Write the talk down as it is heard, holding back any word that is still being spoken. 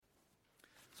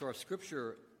So our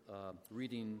scripture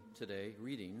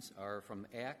readings are from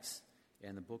Acts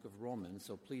and the book of Romans.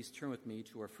 So please turn with me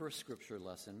to our first scripture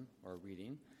lesson or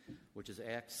reading, which is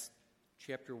Acts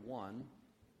chapter 1,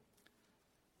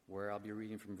 where I'll be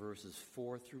reading from verses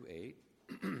 4 through 8.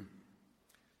 If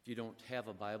you don't have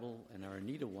a Bible and are in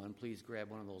need of one, please grab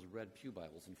one of those red pew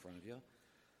Bibles in front of you.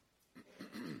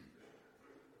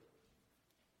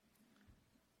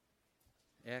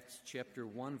 Acts chapter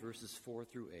 1, verses 4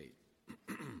 through 8.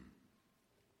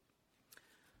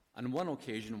 On one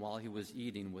occasion, while he was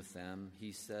eating with them,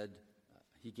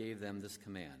 he gave them this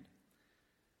command: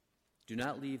 "Do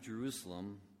not leave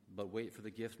Jerusalem, but wait for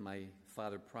the gift my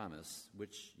Father promised,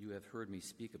 which you have heard me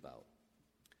speak about.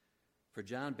 For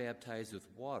John baptized with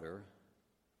water,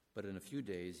 but in a few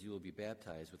days you will be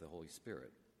baptized with the Holy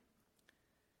Spirit."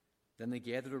 Then they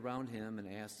gathered around him and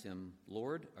asked him,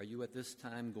 "Lord, are you at this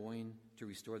time going to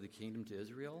restore the kingdom to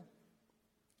Israel?"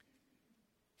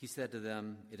 He said to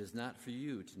them, "It is not for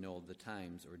you to know the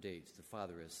times or dates the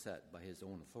Father has set by his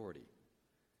own authority.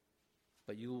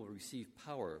 But you will receive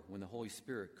power when the Holy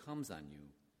Spirit comes on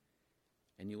you,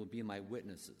 and you will be my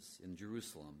witnesses in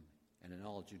Jerusalem and in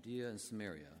all Judea and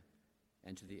Samaria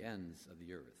and to the ends of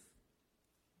the earth."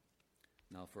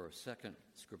 Now for our second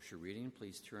scripture reading,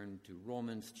 please turn to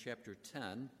Romans chapter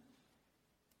 10,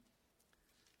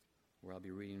 where I'll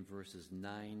be reading verses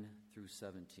 9 through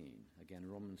 17. Again,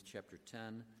 Romans chapter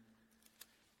 10,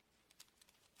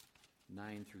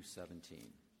 9 through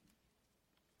 17.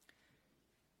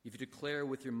 "If you declare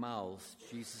with your mouth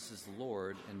Jesus is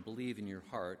Lord and believe in your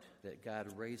heart that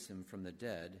God raised him from the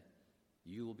dead,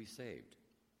 you will be saved.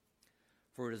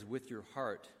 For it is with your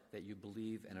heart that you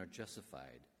believe and are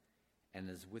justified, and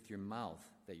it is with your mouth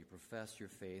that you profess your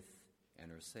faith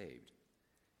and are saved.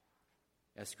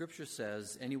 As Scripture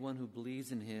says, anyone who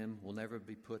believes in him will never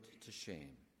be put to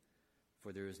shame,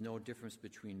 for there is no difference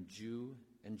between Jew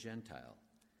and Gentile.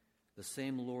 The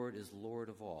same Lord is Lord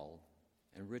of all,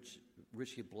 and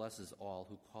richly blesses all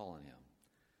who call on him.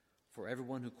 For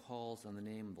everyone who calls on the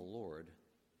name of the Lord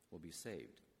will be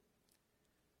saved.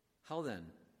 How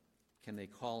then can they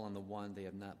call on the one they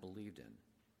have not believed in?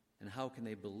 And how can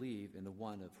they believe in the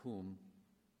one of whom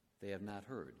they have not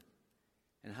heard?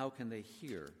 And how can they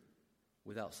hear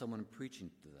without someone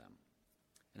preaching to them?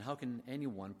 And how can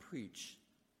anyone preach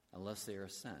unless they are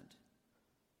sent?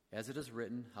 As it is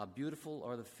written, how beautiful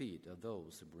are the feet of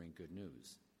those who bring good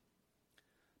news.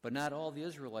 But not all the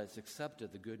Israelites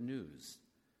accepted the good news.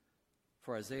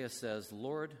 For Isaiah says,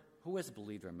 'Lord, who has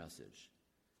believed our message?'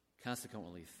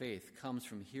 Consequently, faith comes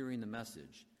from hearing the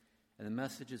message, and the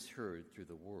message is heard through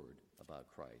the word about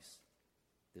Christ."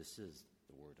 This is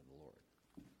the word of the Lord.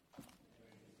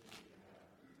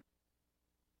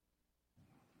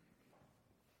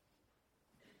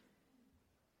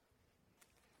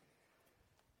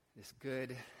 It's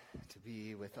good to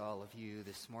be with all of you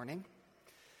this morning.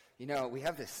 You know, we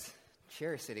have this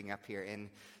chair sitting up here, and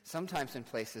sometimes in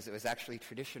places it was actually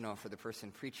traditional for the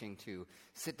person preaching to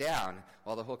sit down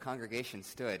while the whole congregation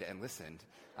stood and listened.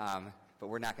 But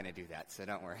we're not going to do that, so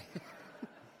don't worry.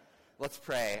 Let's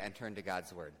pray and turn to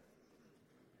God's word.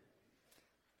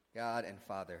 God and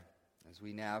Father, as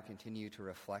we now continue to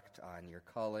reflect on your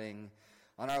calling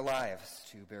on our lives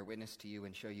to bear witness to you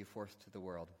and show you forth to the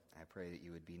world, I pray that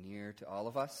you would be near to all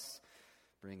of us,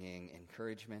 bringing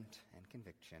encouragement and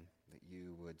conviction, that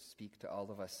you would speak to all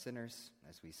of us sinners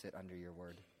as we sit under your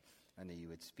word, and that you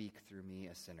would speak through me,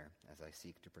 a sinner, as I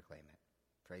seek to proclaim it.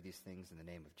 Pray these things in the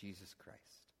name of Jesus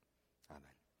Christ.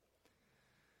 Amen.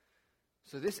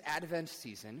 So this Advent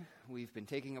season, we've been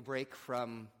taking a break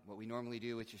from what we normally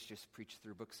do, which is just preach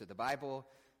through books of the Bible.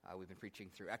 We've been preaching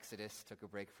through Exodus, took a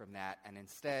break from that, and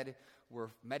instead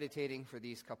we're meditating for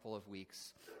these couple of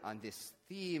weeks on this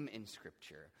theme in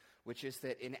Scripture, which is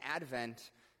that in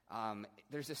Advent,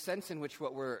 there's a sense in which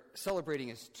what we're celebrating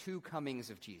is two comings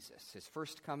of Jesus. His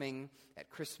first coming at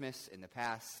Christmas in the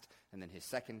past, and then his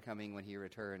second coming when he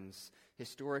returns.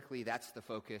 Historically, that's the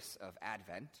focus of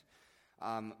Advent.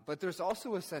 But there's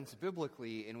also a sense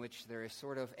biblically in which there is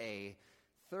sort of a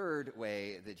third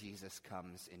way that Jesus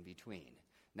comes in between.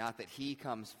 Not that he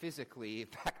comes physically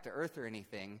back to earth or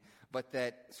anything, but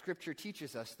that Scripture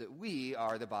teaches us that we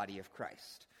are the body of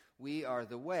Christ. We are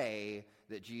the way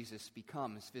that Jesus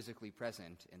becomes physically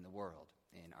present in the world,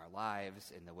 in our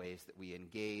lives, in the ways that we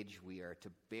engage. We are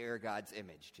to bear God's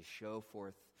image, to show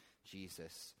forth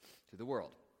Jesus to the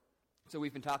world. So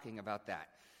we've been talking about that.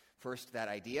 First, that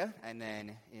idea, and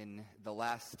then in the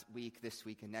last week, this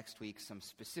week, and next week, some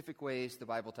specific ways the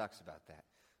Bible talks about that.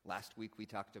 Last week, we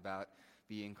talked about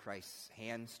being Christ's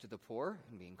hands to the poor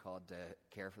and being called to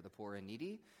care for the poor and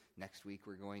needy. Next week,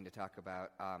 we're going to talk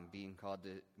about being called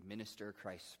to minister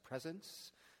Christ's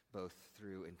presence, both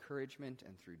through encouragement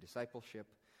and through discipleship.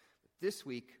 This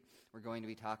week, we're going to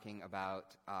be talking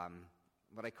about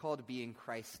what I called being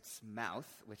Christ's mouth,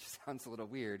 which sounds a little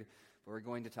weird, but we're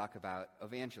going to talk about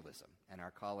evangelism and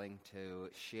our calling to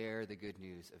share the good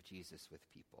news of Jesus with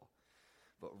people.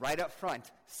 But right up front,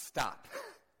 stop,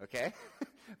 okay?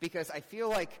 Because I feel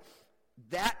like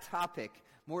that topic,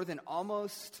 more than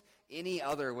almost any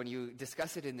other when you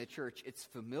discuss it in the church, it's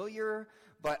familiar,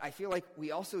 but I feel like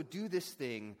we also do this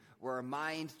thing where our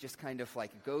mind just kind of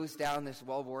like goes down this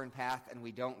well-worn path and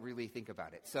we don't really think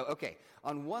about it. So, okay,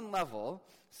 on one level,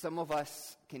 some of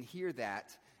us can hear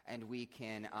that and we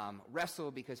can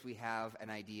wrestle because we have an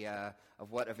idea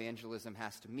of what evangelism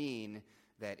has to mean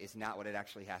that is not what it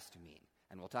actually has to mean.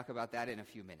 And we'll talk about that in a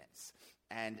few minutes.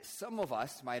 And some of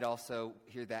us might also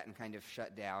hear that and kind of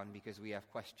shut down because we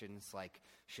have questions like,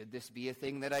 should this be a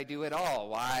thing that I do at all?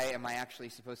 Why am I actually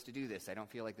supposed to do this? I don't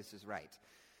feel like this is right.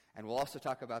 And we'll also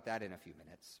talk about that in a few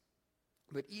minutes.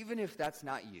 But even if that's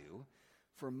not you,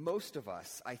 for most of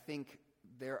us, I think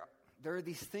there are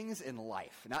these things in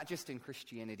life, not just in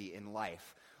Christianity, in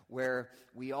life, where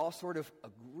we all sort of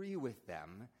agree with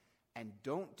them and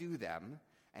don't do them,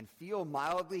 and feel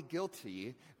mildly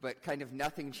guilty, but kind of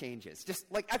nothing changes. Just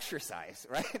like exercise,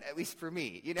 right? At least for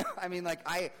me. You know, I mean, like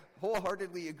I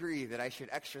wholeheartedly agree that I should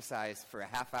exercise for a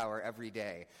half hour every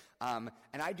day. And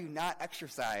I do not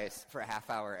exercise for a half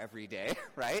hour every day,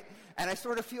 right? And I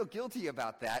sort of feel guilty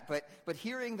about that, but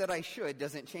hearing that I should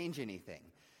doesn't change anything.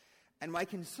 And my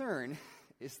concern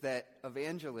is that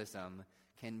evangelism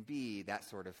can be that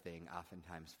sort of thing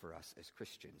oftentimes for us as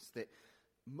Christians, that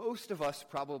most of us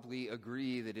probably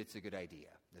agree that it's a good idea,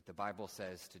 that the Bible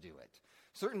says to do it.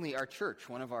 Certainly our church,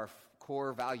 one of our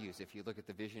core values, if you look at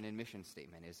the vision and mission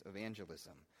statement, is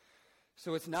evangelism.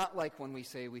 So it's not like when we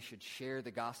say we should share the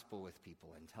gospel with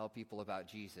people and tell people about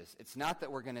Jesus. It's not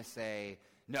that we're going to say,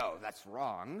 no, that's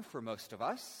wrong for most of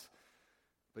us.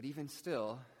 But even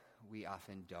still, we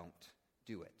often don't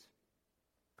do it.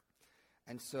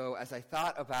 And so as I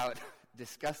thought about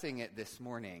discussing it this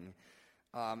morning,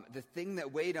 the thing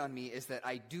that weighed on me is that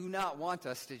I do not want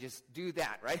us to just do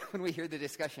that, right? When we hear the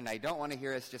discussion, I don't want to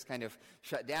hear us just kind of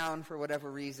shut down for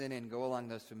whatever reason and go along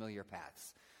those familiar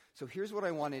paths. So here's what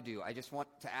I want to do. I just want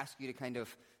to ask you to kind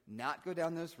of not go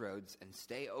down those roads and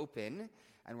stay open,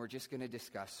 and we're just going to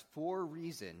discuss 4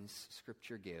 reasons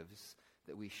Scripture gives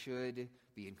that we should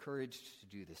be encouraged to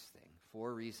do this thing.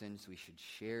 4 reasons we should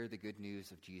share the good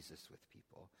news of Jesus with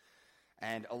people.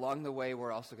 And along the way,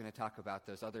 we're also going to talk about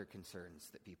those other concerns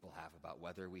that people have about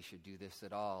whether we should do this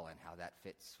at all and how that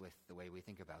fits with the way we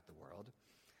think about the world.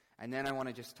 And then I want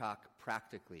to just talk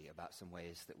practically about some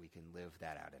ways that we can live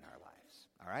that out in our lives.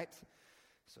 All right?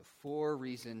 So 4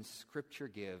 reasons Scripture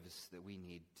gives that we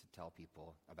need to tell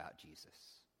people about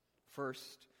Jesus.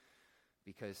 First,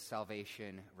 because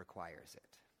salvation requires it.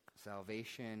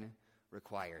 Salvation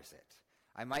requires it.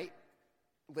 I might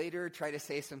later try to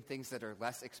say some things that are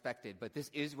less expected, but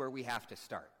this is where we have to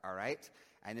start, all right?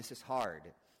 And this is hard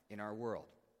in our world.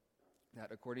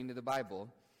 That according to the Bible,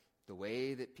 the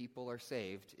way that people are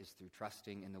saved is through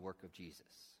trusting in the work of Jesus.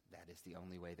 That is the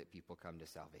only way that people come to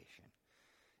salvation.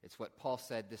 It's what Paul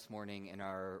said this morning in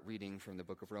our reading from the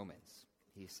book of Romans.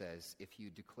 He says, if you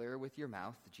declare with your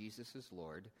mouth Jesus is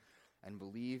Lord and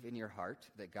believe in your heart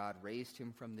that God raised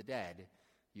him from the dead,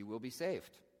 you will be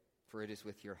saved. For it is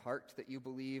with your heart that you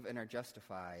believe and are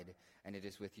justified, and it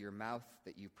is with your mouth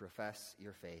that you profess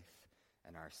your faith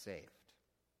and are saved.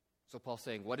 So Paul's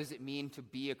saying, what does it mean to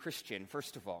be a Christian,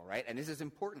 first of all, right? And this is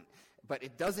important. But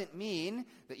it doesn't mean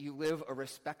that you live a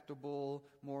respectable,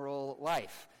 moral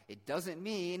life. It doesn't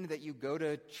mean that you go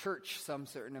to church some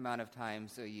certain amount of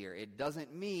times a year. It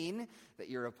doesn't mean that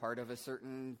you're a part of a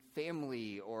certain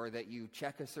family or that you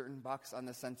check a certain box on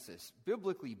the census.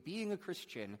 Biblically, being a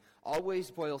Christian always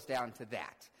boils down to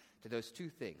that, to those 2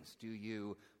 things. Do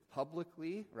you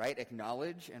publicly, right,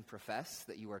 acknowledge and profess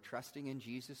that you are trusting in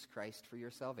Jesus Christ for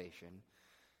your salvation?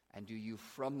 And do you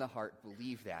from the heart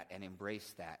believe that and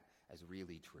embrace that as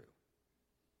really true?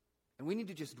 And we need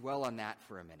to just dwell on that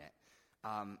for a minute.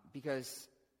 Because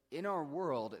in our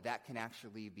world, that can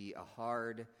actually be a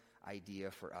hard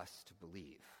idea for us to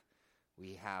believe.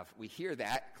 We hear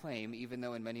that claim, even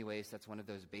though in many ways that's one of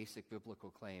those basic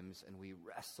biblical claims, and we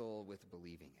wrestle with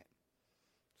believing it.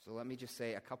 So let me just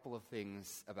say a couple of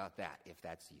things about that, if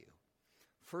that's you.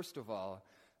 First of all,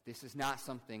 this is not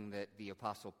something that the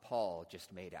Apostle Paul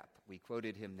just made up. We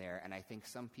quoted him there, and I think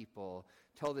some people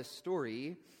tell this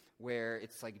story where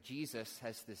it's like Jesus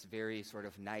has this very sort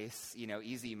of nice,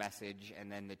 easy message,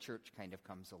 and then the church kind of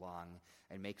comes along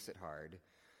and makes it hard.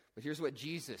 But here's what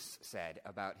Jesus said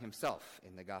about himself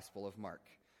in the Gospel of Mark.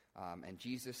 And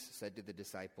Jesus said to the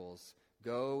disciples,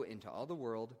 "Go into all the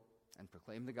world and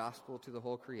proclaim the gospel to the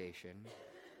whole creation.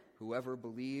 Whoever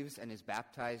believes and is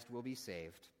baptized will be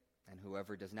saved, and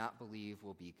whoever does not believe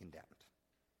will be condemned."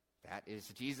 That is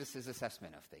Jesus'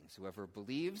 assessment of things. Whoever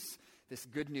believes this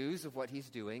good news of what he's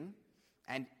doing,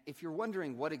 and if you're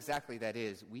wondering what exactly that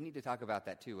is, we need to talk about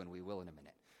that too, and we will in a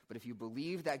minute. But if you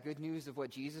believe that good news of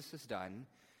what Jesus has done,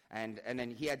 and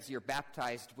then he adds you're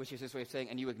baptized, which is his way of saying,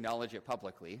 and you acknowledge it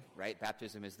publicly, right?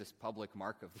 Baptism is this public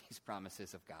mark of these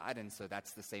promises of God, and so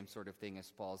that's the same sort of thing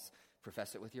as Paul's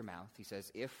profess it with your mouth. He says,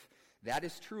 if that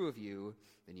is true of you,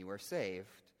 then you are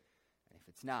saved, and if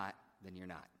it's not, then you're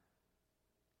not.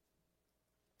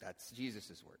 That's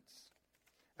Jesus' words.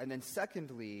 And then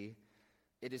secondly,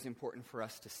 it is important for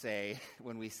us to say,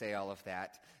 when we say all of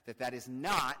that, that that is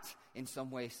not in some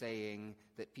way saying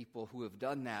that people who have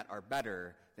done that are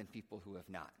better than people who have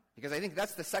not. Because I think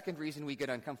that's the second reason we get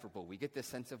uncomfortable. We get this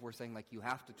sense of we're saying, like, you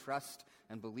have to trust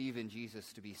and believe in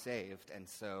Jesus to be saved, and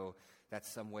so that's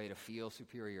some way to feel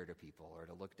superior to people or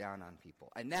to look down on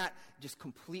people. And that just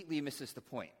completely misses the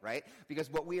point, right? Because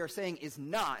what we are saying is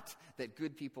not that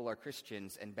good people are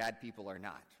Christians and bad people are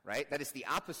not, right? That is the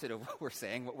opposite of what we're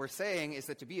saying. What we're saying is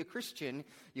that to be a Christian,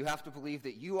 you have to believe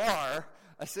that you are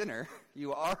a sinner,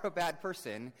 you are a bad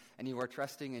person, and you are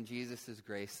trusting in Jesus'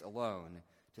 grace alone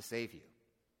to save you.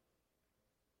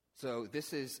 So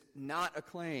this is not a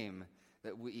claim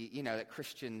that that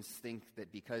Christians think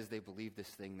that because they believe this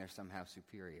thing, they're somehow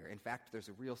superior. In fact, there's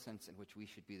a real sense in which we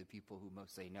should be the people who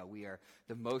most say, no, we are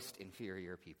the most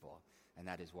inferior people, and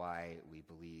that is why we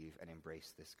believe and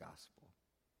embrace this gospel.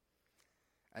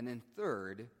 And then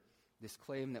third, this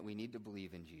claim that we need to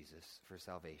believe in Jesus for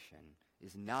salvation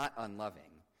is not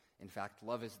unloving. In fact,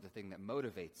 love is the thing that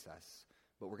motivates us,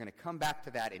 but we're going to come back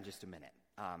to that in just a minute.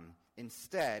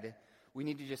 Instead, we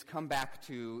need to just come back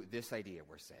to this idea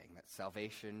we're saying, that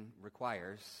salvation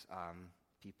requires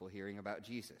people hearing about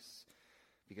Jesus.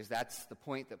 Because that's the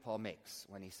point that Paul makes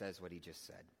when he says what he just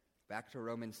said. Back to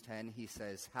Romans 10, he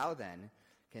says, "How then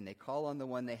can they call on the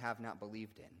one they have not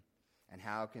believed in? And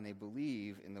how can they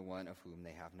believe in the one of whom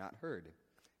they have not heard?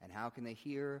 And how can they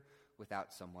hear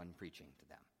without someone preaching to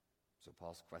them?" So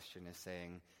Paul's question is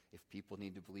saying, if people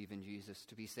need to believe in Jesus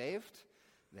to be saved,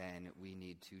 then we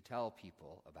need to tell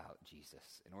people about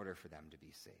Jesus in order for them to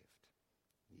be saved.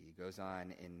 He goes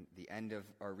on in the end of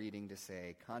our reading to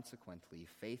say, "Consequently,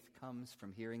 faith comes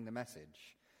from hearing the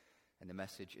message, and the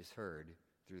message is heard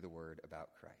through the word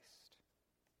about Christ."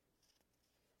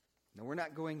 Now, we're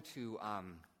not going to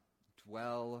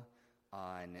dwell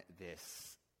on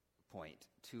this point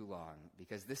too long,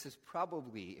 because this is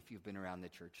probably, if you've been around the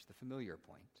church, the familiar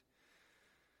point.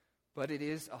 But it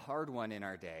is a hard one in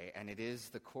our day, and it is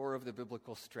the core of the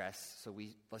biblical stress. So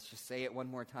let's just say it one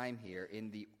more time here.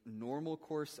 In the normal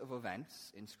course of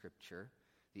events in Scripture,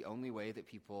 the only way that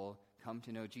people come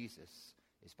to know Jesus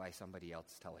is by somebody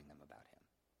else telling them about him.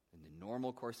 In the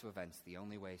normal course of events, the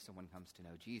only way someone comes to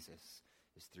know Jesus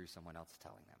is through someone else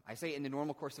telling them. I say in the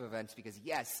normal course of events because,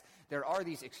 yes, there are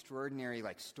these extraordinary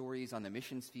stories on the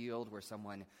missions field where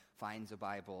someone finds a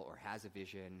Bible or has a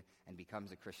vision and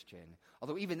becomes a Christian.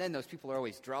 Although even then, those people are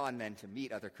always drawn then to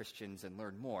meet other Christians and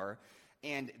learn more.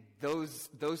 And those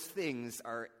things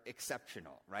are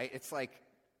exceptional, right? It's like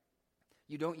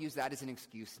you don't use that as an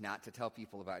excuse not to tell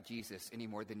people about Jesus any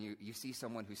more than you see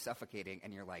someone who's suffocating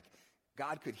and you're like,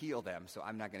 God could heal them, so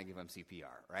I'm not going to give them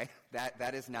CPR, right?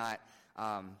 That is not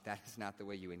the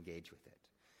way you engage with it.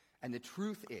 And the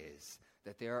truth is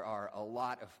that there are a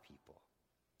lot of people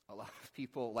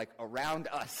around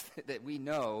us that we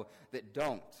know that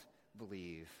don't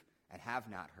believe and have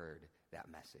not heard that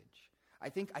message. I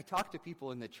think I talk to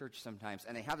people in the church sometimes,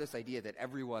 and they have this idea that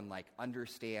everyone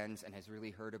understands and has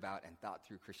really heard about and thought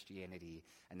through Christianity,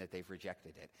 and that they've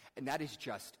rejected it. And that is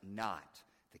just not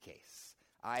the case.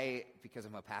 Because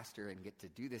I'm a pastor and get to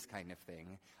do this kind of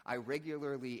thing, I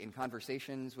regularly, in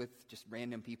conversations with just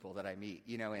random people that I meet,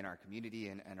 in our community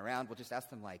and around, will just ask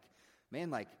them,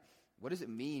 man, what does it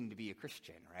mean to be a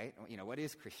Christian, right? What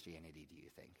is Christianity, do you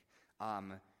think?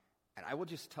 And I will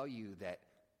just tell you that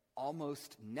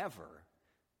almost never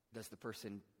does the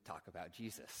person talk about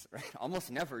Jesus, right?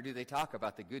 Almost never do they talk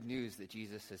about the good news that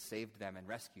Jesus has saved them and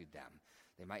rescued them.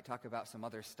 They might talk about some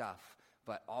other stuff,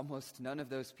 but almost none of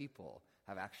those people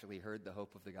have actually heard the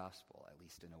hope of the gospel, at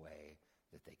least in a way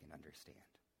that they can understand.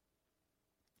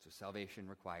 So salvation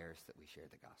requires that we share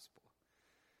the gospel.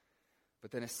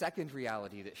 But then a second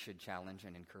reality that should challenge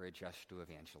and encourage us to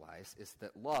evangelize is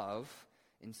that love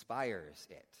inspires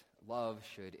it. Love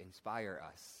should inspire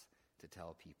us to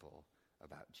tell people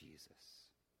about Jesus.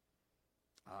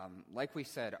 Like we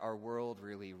said, our world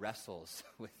really wrestles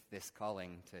with this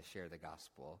calling to share the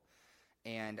gospel.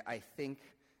 And I think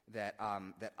that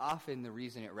often the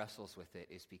reason it wrestles with it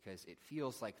is because it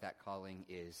feels like that calling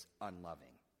is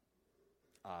unloving.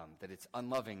 That it's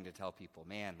unloving to tell people,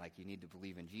 man, like you need to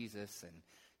believe in Jesus, and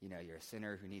you're a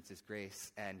sinner who needs his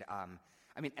grace. And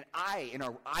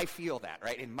I feel that,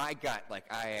 right? In my gut, like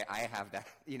I have that,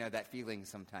 that feeling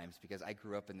sometimes because I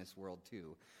grew up in this world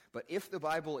too. But if the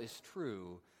Bible is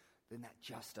true, then that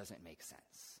just doesn't make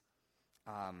sense.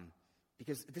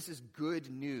 Because this is good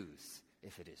news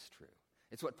if it is true.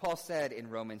 It's what Paul said in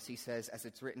Romans. He says, as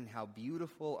it's written, how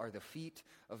beautiful are the feet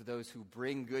of those who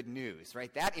bring good news,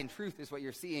 right? That in truth is what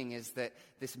you're seeing, is that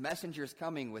this messenger is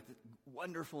coming with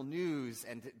wonderful news,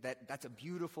 and that's a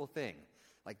beautiful thing.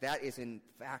 Like that is in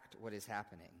fact what is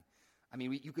happening. I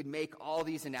mean, you could make all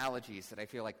these analogies that I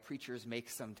feel like preachers make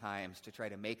sometimes to try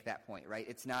to make that point, right?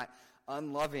 It's not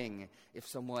unloving if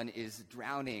someone is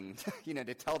drowning,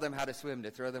 to tell them how to swim, to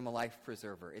throw them a life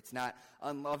preserver. It's not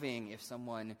unloving if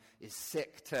someone is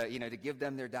sick to give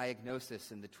them their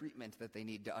diagnosis and the treatment that they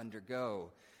need to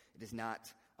undergo. It is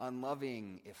not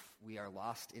unloving if we are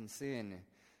lost in sin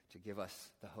to give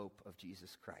us the hope of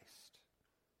Jesus Christ.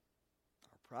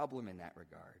 Our problem in that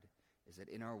regard is that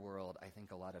in our world, I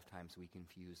think a lot of times we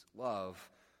confuse love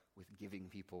with giving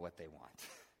people what they want.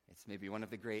 It's maybe one of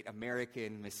the great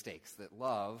American mistakes, that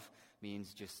love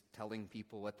means just telling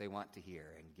people what they want to hear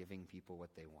and giving people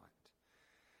what they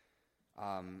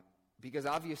want. Because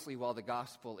obviously, while the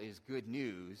gospel is good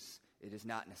news, it is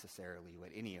not necessarily what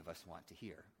any of us want to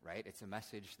hear, right? It's a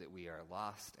message that we are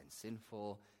lost and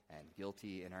sinful and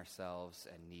guilty in ourselves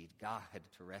and need God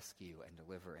to rescue and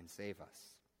deliver and save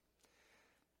us.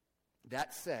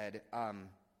 That said,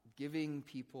 giving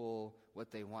people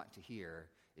what they want to hear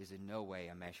is in no way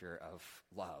a measure of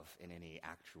love in any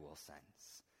actual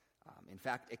sense. In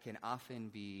fact, it can often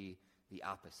be the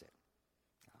opposite.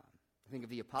 I think of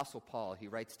the Apostle Paul. He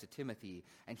writes to Timothy,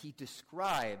 and he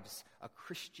describes a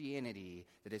Christianity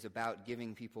that is about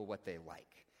giving people what they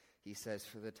like. He says,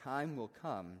 "For the time will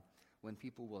come when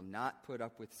people will not put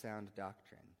up with sound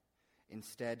doctrine.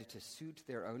 Instead, to suit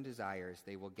their own desires,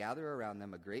 they will gather around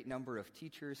them a great number of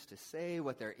teachers to say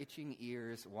what their itching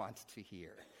ears want to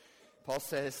hear." Paul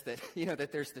says that,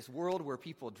 that there's this world where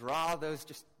people draw those,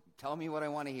 just tell me what I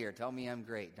want to hear, tell me I'm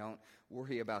great, don't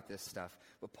worry about this stuff.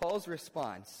 But Paul's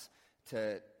response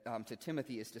to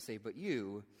Timothy is to say, "But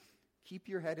you, keep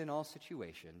your head in all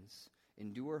situations,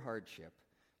 endure hardship,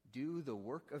 do the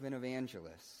work of an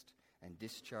evangelist, and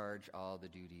discharge all the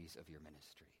duties of your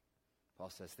ministry." Paul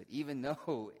says that even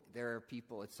though there are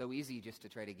people, it's so easy just to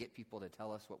try to get people to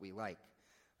tell us what we like,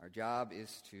 our job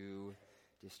is to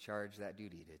discharge that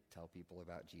duty to tell people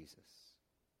about Jesus.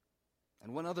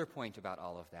 And one other point about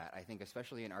all of that, I think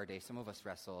especially in our day, some of us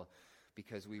wrestle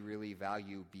because we really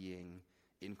value being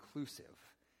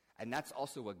inclusive. And that's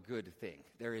also a good thing.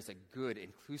 There is a good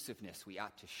inclusiveness we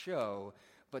ought to show,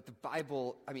 but the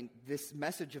Bible, this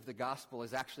message of the gospel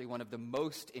is actually one of the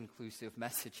most inclusive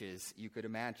messages you could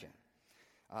imagine.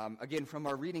 Again, from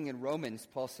our reading in Romans,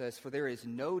 Paul says, "For there is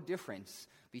no difference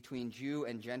between Jew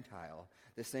and Gentile.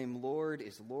 The same Lord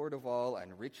is Lord of all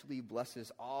and richly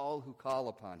blesses all who call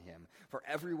upon him. For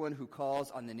everyone who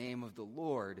calls on the name of the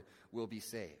Lord will be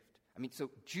saved."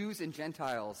 So Jews and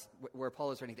Gentiles, where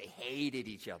Paul is writing, they hated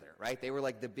each other, right? They were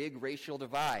like the big racial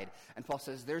divide. And Paul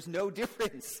says there's no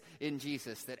difference in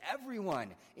Jesus, that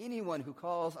anyone who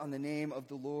calls on the name of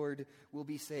the Lord will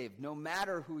be saved. No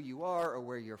matter who you are or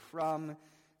where you're from,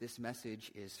 this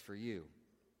message is for you.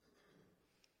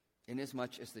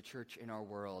 Inasmuch as the church in our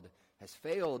world has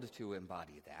failed to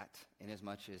embody that,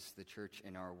 inasmuch as the church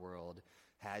in our world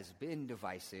has been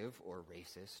divisive or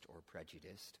racist or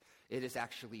prejudiced, it has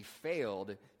actually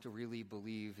failed to really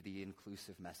believe the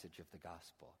inclusive message of the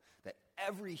gospel, that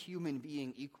every human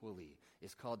being equally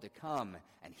is called to come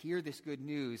and hear this good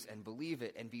news and believe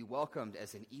it and be welcomed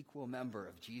as an equal member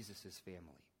of Jesus'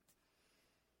 family.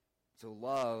 So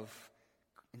love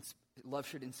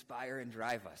should inspire and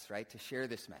drive us, right, to share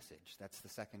this message. That's the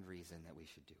second reason that we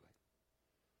should do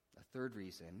it. A third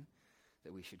reason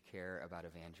that we should care about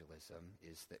evangelism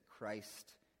is that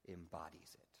Christ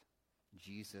embodies it.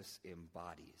 Jesus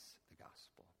embodies the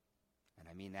gospel. And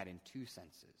I mean that in two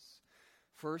senses.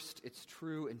 First, it's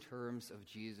true in terms of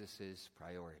Jesus'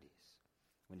 priorities.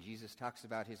 When Jesus talks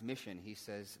about his mission, he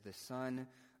says, "The Son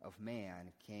of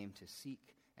Man came to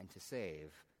seek and to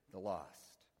save the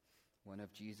lost." One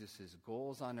of Jesus'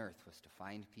 goals on earth was to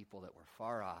find people that were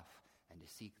far off and to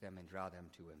seek them and draw them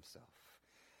to himself.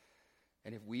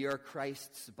 And if we are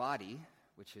Christ's body,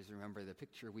 which is, remember, the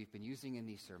picture we've been using in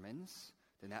these sermons,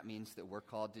 then that means that we're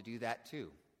called to do that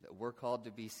too. that we're called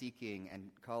to be seeking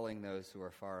and calling those who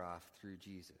are far off through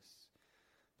Jesus.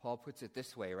 Paul puts it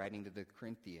this way, writing to the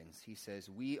Corinthians. He says,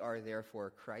 "We are therefore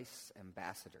Christ's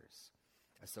ambassadors,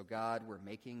 as though God were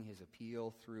making his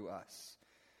appeal through us.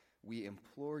 We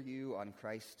implore you on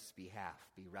Christ's behalf,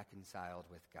 be reconciled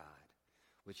with God."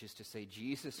 Which is to say,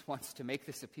 Jesus wants to make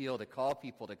this appeal to call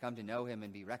people to come to know him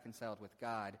and be reconciled with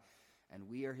God, and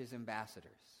we are his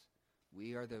ambassadors.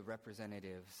 We are the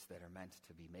representatives that are meant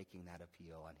to be making that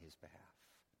appeal on his behalf.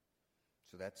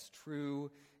 So that's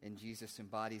true, and Jesus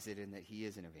embodies it in that he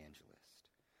is an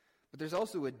evangelist. But there's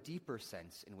also a deeper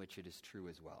sense in which it is true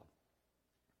as well,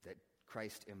 that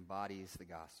Christ embodies the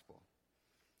gospel.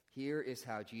 Here is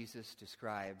how Jesus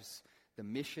describes the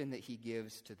mission that he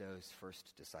gives to those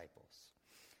first disciples.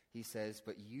 He says,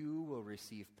 "But you will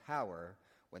receive power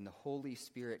when the Holy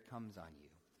Spirit comes on you,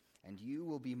 and you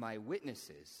will be my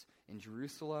witnesses in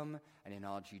Jerusalem and in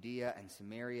all Judea and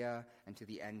Samaria and to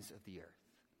the ends of the earth."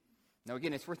 Now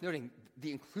again, it's worth noting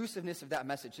the inclusiveness of that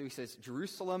message. So he says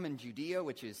Jerusalem and Judea,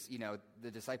 which is,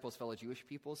 the disciples' fellow Jewish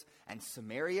peoples, and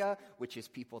Samaria, which is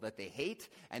people that they hate,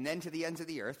 and then to the ends of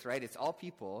the earth, right? It's all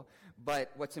people.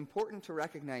 But what's important to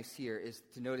recognize here is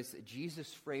to notice that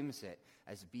Jesus frames it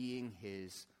as being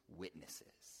his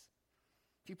witnesses.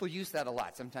 People use that a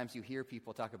lot. Sometimes you hear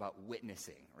people talk about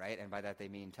witnessing, right? And by that they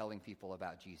mean telling people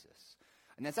about Jesus.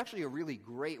 And that's actually a really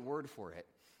great word for it.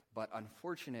 But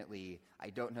unfortunately, I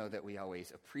don't know that we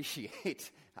always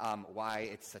appreciate why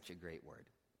it's such a great word.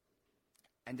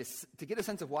 And to get a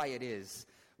sense of why it is,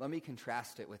 let me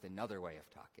contrast it with another way of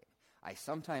talking. I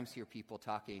sometimes hear people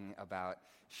talking about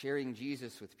sharing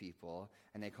Jesus with people,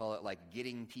 and they call it like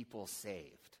getting people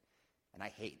saved. And I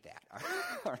hate that,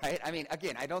 all right? I mean,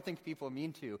 again, I don't think people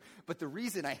mean to, but the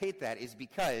reason I hate that is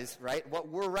because, right, what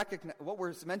we're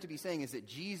meant to be saying is that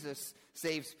Jesus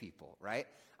saves people, right?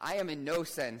 I am in no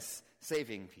sense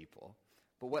saving people,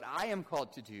 but what I am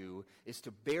called to do is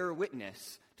to bear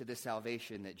witness to the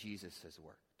salvation that Jesus has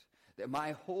worked. That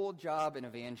my whole job in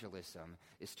evangelism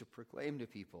is to proclaim to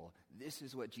people, this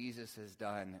is what Jesus has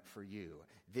done for you.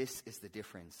 This is the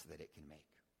difference that it can make.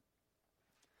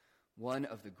 One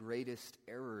of the greatest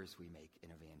errors we make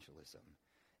in evangelism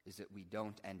is that we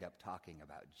don't end up talking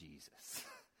about Jesus.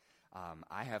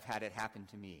 I have had it happen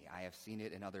to me. I have seen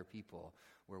it in other people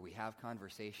where we have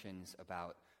conversations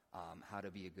about how to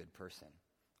be a good person,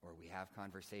 or we have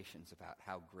conversations about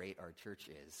how great our church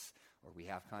is, or we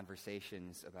have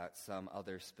conversations about some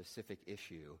other specific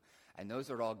issue, and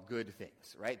those are all good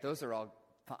things, right? Those are all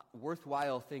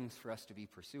worthwhile things for us to be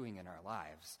pursuing in our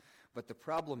lives. But the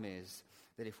problem is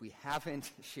that if we haven't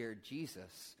shared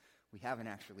Jesus, we haven't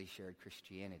actually shared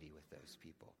Christianity with those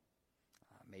people.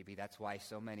 Maybe that's why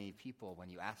so many people, when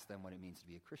you ask them what it means to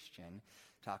be a Christian,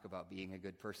 talk about being a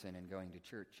good person and going to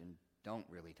church and don't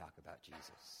really talk about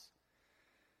Jesus.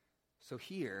 So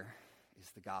here is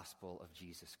the gospel of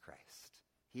Jesus Christ.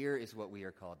 Here is what we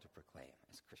are called to proclaim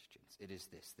as Christians. It is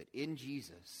this, that in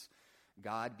Jesus,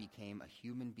 God became a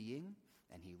human being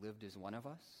and he lived as one of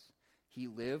us. He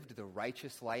lived the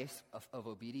righteous life of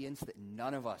obedience that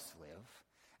none of us live.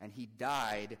 And he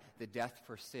died the death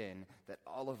for sin that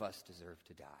all of us deserve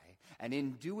to die. And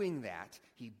in doing that,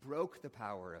 he broke the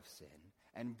power of sin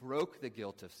and broke the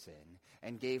guilt of sin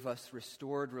and gave us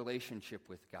restored relationship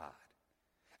with God.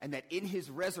 And that in his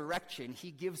resurrection,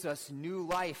 he gives us new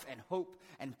life and hope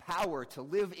and power to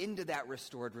live into that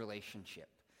restored relationship.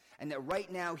 And that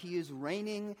right now he is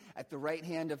reigning at the right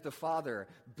hand of the Father,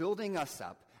 building us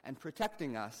up and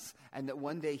protecting us, and that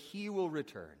one day he will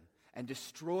return and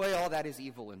destroy all that is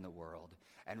evil in the world,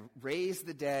 and raise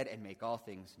the dead and make all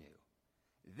things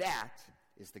new. That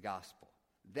is the gospel.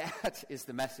 That is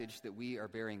the message that we are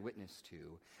bearing witness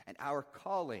to. And our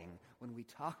calling, when we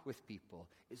talk with people,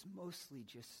 is mostly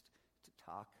just to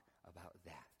talk about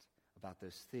that, about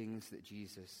those things that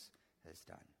Jesus has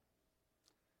done.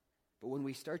 But when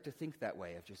we start to think that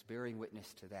way, of just bearing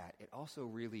witness to that, it also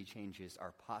really changes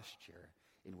our posture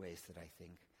in ways that I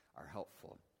think are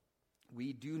helpful.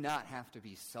 We do not have to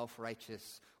be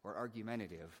self-righteous or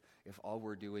argumentative if all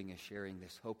we're doing is sharing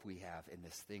this hope we have in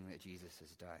this thing that Jesus has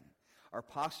done. Our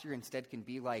posture instead can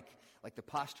be like the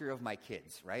posture of my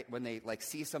kids, right? When they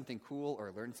see something cool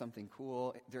or learn something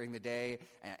cool during the day,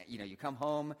 and you come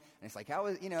home and it's like, how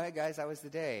was, hey guys, how was the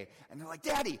day? And they're like,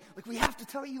 Daddy, we have to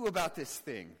tell you about this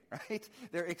thing, right?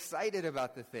 They're excited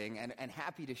about the thing and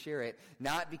happy to share it,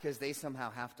 not because they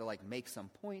somehow have to make some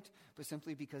point, but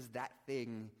simply because that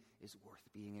thing is worth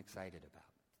being excited about.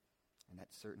 And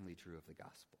that's certainly true of the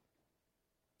gospel.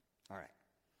 All right.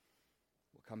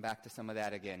 We'll come back to some of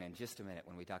that again in just a minute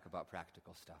when we talk about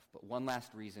practical stuff. But one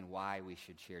last reason why we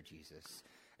should share Jesus,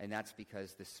 and that's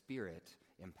because the Spirit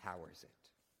empowers it.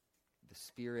 The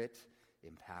Spirit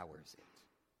empowers it.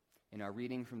 In our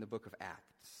reading from the book of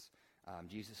Acts,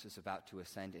 Jesus is about to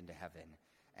ascend into heaven,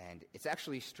 and it's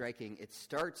actually striking. It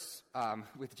starts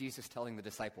with Jesus telling the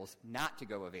disciples not to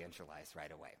go evangelize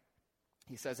right away.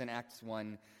 He says in Acts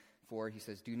 1:4, he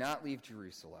says, "Do not leave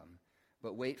Jerusalem,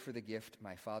 but wait for the gift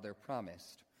my Father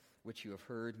promised, which you have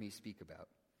heard me speak about.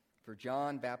 For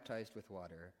John baptized with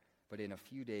water, but in a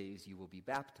few days you will be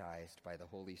baptized by the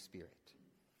Holy Spirit."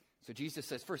 So Jesus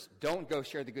says, first, don't go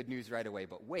share the good news right away,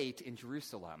 but wait in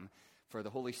Jerusalem for the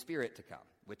Holy Spirit to come,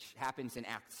 which happens in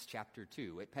Acts chapter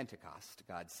 2 at Pentecost.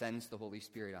 God sends the Holy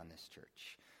Spirit on this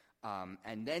church.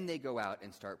 And then they go out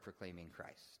and start proclaiming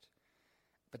Christ.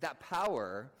 But that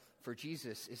power for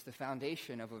Jesus is the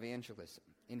foundation of evangelism.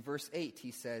 In verse 8,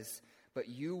 he says, "But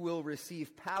you will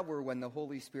receive power when the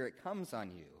Holy Spirit comes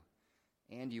on you,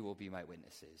 and you will be my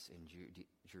witnesses in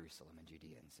Jerusalem and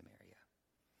Judea and Samaria."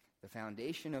 The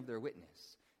foundation of their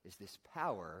witness is this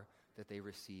power that they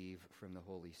receive from the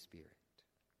Holy Spirit.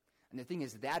 And the thing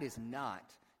is, that is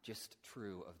not just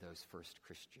true of those first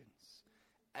Christians.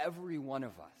 Every one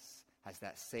of us has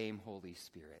that same Holy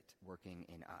Spirit working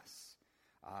in us.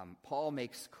 Paul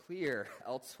makes clear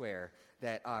elsewhere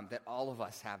that all of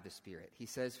us have the Spirit. He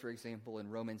says, for example,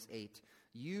 in Romans 8,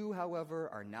 "You, however,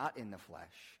 are not in the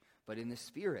flesh, but in the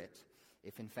Spirit,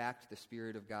 if in fact the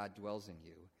Spirit of God dwells in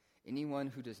you. Anyone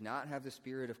who does not have the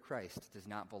Spirit of Christ does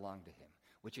not belong to him."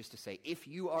 Which is to say, if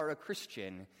you are a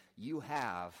Christian, you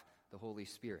have the Holy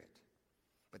Spirit.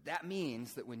 But that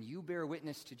means that when you bear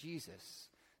witness to Jesus,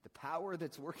 the power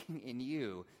that's working in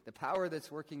you, the power that's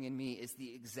working in me, is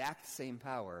the exact same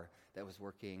power that was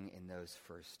working in those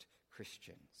first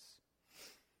Christians.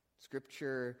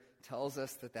 Scripture tells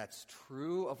us that that's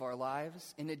true of our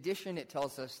lives. In addition, it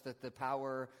tells us that the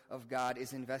power of God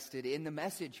is invested in the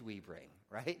message we bring,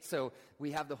 right? So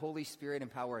we have the Holy Spirit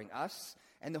empowering us,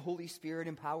 and the Holy Spirit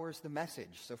empowers the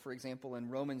message. So, for example, in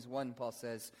Romans 1, Paul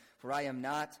says, "For I am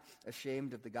not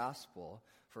ashamed of the gospel,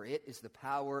 for it is the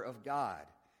power of God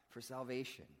for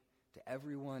salvation to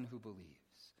everyone who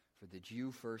believes, for the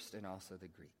Jew first and also the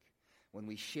Greek." When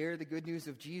we share the good news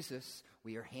of Jesus,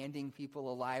 we are handing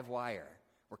people a live wire.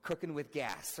 We're cooking with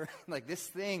gas. Right? Like, this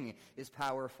thing is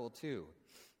powerful too,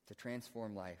 to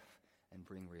transform life and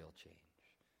bring real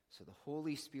change. So the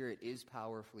Holy Spirit is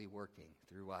powerfully working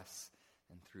through us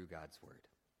and through God's word.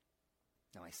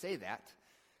 Now, I say that,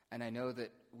 and I know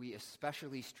that we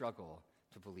especially struggle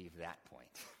to believe that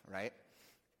point, right?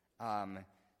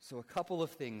 So a couple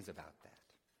of things about that.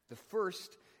 The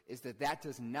first is that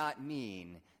does not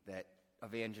mean that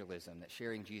evangelism, that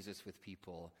sharing Jesus with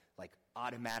people, like,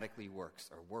 automatically works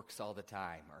or works all the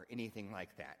time or anything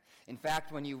like that. In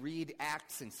fact, when you read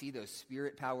Acts and see those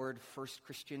Spirit-powered first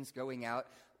Christians going out,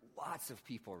 lots of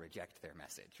people reject their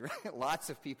message, right? Lots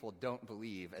of people don't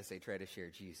believe as they try to share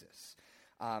Jesus.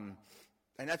 And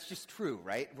that's just true,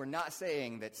 right? We're not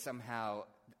saying that somehow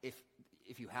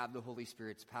if you have the Holy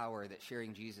Spirit's power, that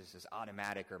sharing Jesus is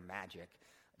automatic or magic.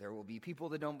 There will be people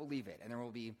that don't believe it, and there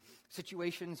will be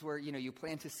situations where, you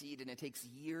plant a seed and it takes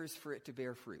years for it to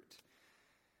bear fruit.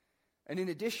 And in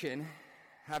addition,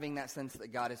 having that sense that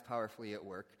God is powerfully at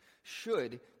work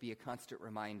should be a constant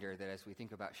reminder that as we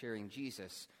think about sharing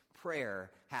Jesus,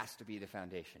 prayer has to be the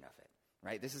foundation of it,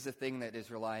 right? This is a thing that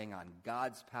is relying on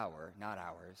God's power, not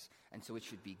ours, and so it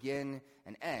should begin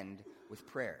and end with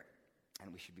prayer,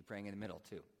 and we should be praying in the middle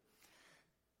too.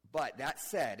 But that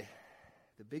said,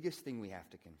 the biggest thing we have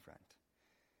to confront,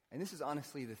 and this is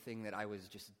honestly the thing that I was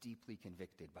just deeply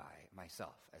convicted by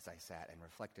myself as I sat and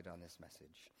reflected on this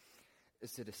message,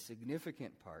 is that a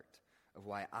significant part of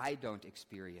why I don't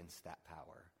experience that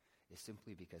power is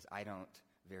simply because I don't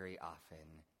very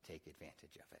often take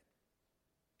advantage of it.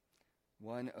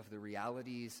 One of the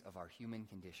realities of our human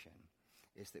condition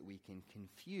is that we can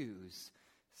confuse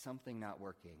something not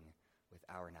working with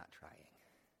our not trying.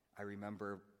 I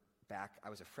remember I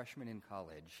was a freshman in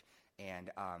college,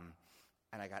 and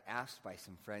I got asked by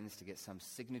some friends to get some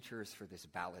signatures for this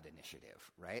ballot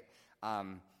initiative, right?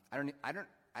 I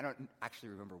don't actually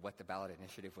remember what the ballot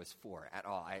initiative was for at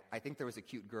all. I think there was a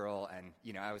cute girl, and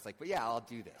I was like, "But yeah, I'll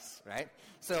do this," right?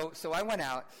 So I went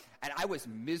out, and I was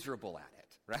miserable at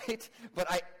it, right?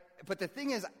 But the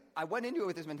thing is, I went into it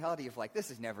with this mentality of like, this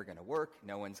is never going to work.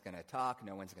 No one's going to talk.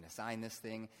 No one's going to sign this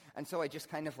thing. And so I just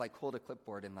kind of like hold a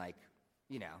clipboard and like,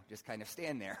 just kind of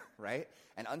stand there, right?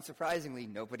 And unsurprisingly,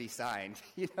 nobody signed,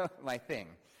 my thing.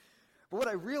 But what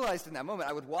I realized in that moment,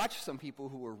 I would watch some people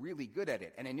who were really good at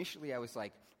it, and initially I was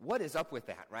like, what is up with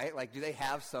that, right? Like, do they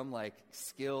have some, like,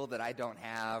 skill that I don't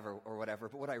have or whatever?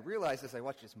 But what I realized as I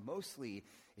watched this mostly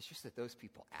is just that those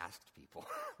people asked people,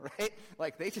 right?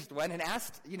 Like, they just went and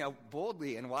asked,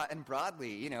 boldly and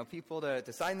broadly, people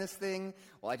to sign this thing.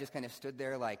 Well, I just kind of stood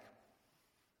there like,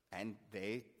 and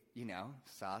they,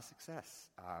 saw success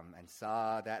and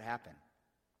saw that happen.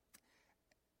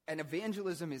 And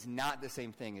evangelism is not the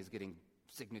same thing as getting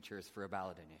signatures for a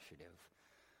ballot initiative.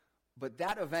 But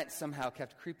that event somehow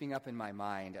kept creeping up in my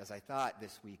mind as I thought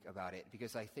this week about it,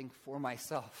 because I think for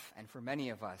myself and for many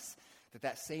of us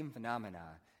that same phenomena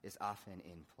is often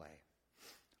in play.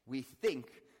 We think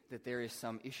that there is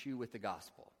some issue with the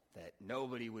gospel, that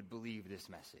nobody would believe this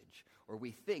message. Or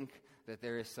we think that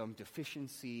there is some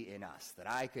deficiency in us, that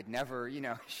I could never,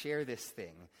 share this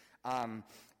thing.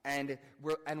 And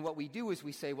what we do is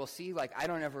we say, well, see, like, I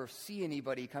don't ever see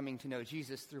anybody coming to know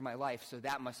Jesus through my life, so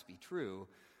that must be true.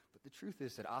 But the truth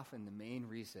is that often the main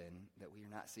reason that we are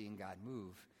not seeing God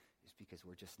move is because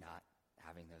we're just not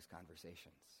having those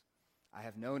conversations. I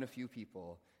have known a few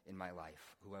people in my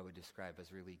life who I would describe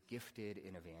as really gifted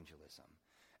in evangelism.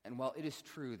 And while it is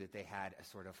true that they had a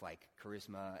sort of like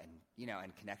charisma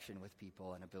and connection with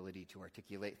people and ability to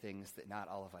articulate things that not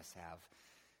all of us have,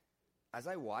 as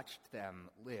I watched them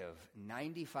live,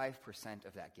 95%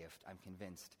 of that gift, I'm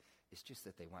convinced, is just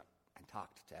that they went and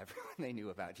talked to everyone they knew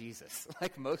about Jesus.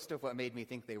 Like, most of what made me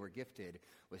think they were gifted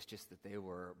was just that they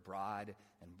were broad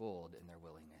and bold in their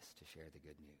willingness to share the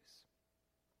good news.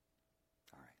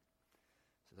 All right.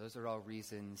 So those are all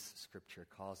reasons Scripture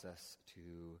calls us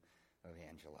to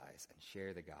evangelize and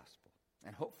share the gospel.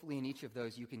 And hopefully in each of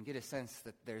those you can get a sense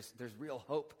that there's real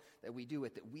hope that we do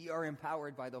it, that we are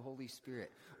empowered by the Holy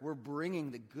Spirit. We're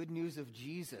bringing the good news of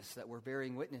Jesus that we're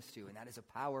bearing witness to, and that is a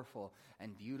powerful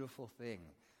and beautiful thing.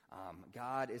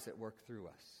 God is at work through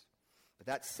us. But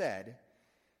that said,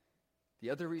 the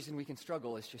other reason we can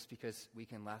struggle is just because we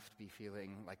can left be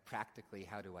feeling like, practically,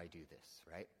 how do I do this,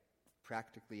 right?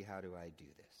 Practically, how do I do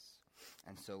this?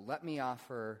 And so let me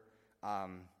offer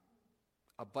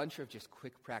a bunch of just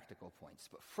quick practical points.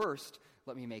 But first,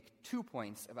 let me make 2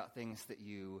 points about things that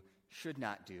you should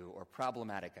not do or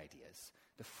problematic ideas.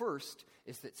 The first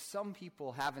is that some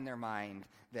people have in their mind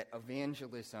that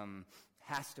evangelism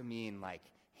has to mean like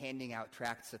handing out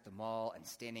tracts at the mall and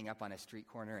standing up on a street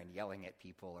corner and yelling at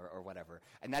people or whatever.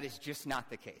 And that is just not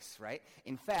the case, right?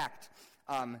 In fact,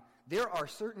 there are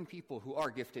certain people who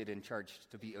are gifted and charged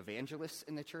to be evangelists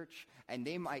in the church, and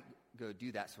they might go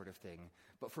do that sort of thing.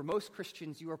 But for most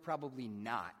Christians, you are probably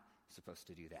not supposed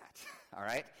to do that, all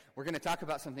right? We're going to talk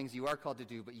about some things you are called to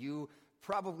do, but you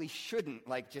probably shouldn't,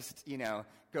 like, just,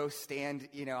 go stand,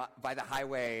 by the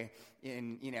highway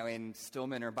in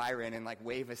Stillman or Byron and, like,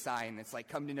 wave a sign that's like,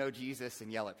 come to know Jesus,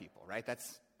 and yell at people, right?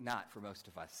 That's not, for most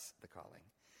of us, the calling.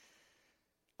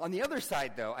 On the other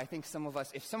side, though, I think if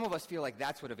some of us feel like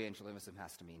that's what evangelism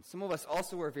has to mean, some of us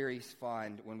also are very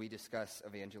fond, when we discuss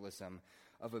evangelism,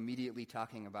 of immediately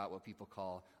talking about what people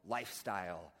call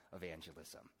lifestyle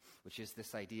evangelism, which is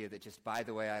this idea that just by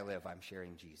the way I live, I'm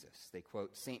sharing Jesus. They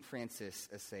quote St. Francis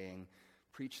as saying,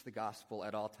 preach the gospel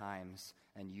at all times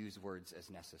and use words as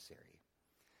necessary.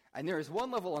 And there is one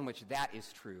level on which that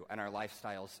is true, and our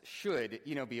lifestyles should,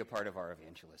 be a part of our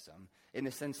evangelism, in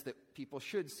the sense that people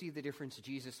should see the difference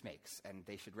Jesus makes, and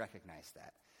they should recognize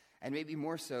that. And maybe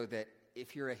more so that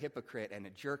if you're a hypocrite and a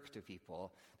jerk to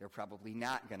people, they're probably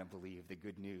not going to believe the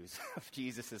good news of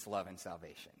Jesus' love and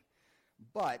salvation.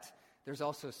 But there's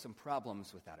also some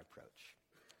problems with that approach.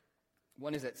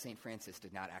 One is that St. Francis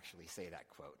did not actually say that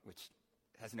quote, which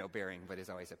has no bearing but is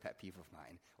always a pet peeve of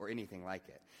mine, or anything like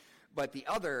it. But the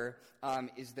other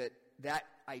is that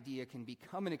idea can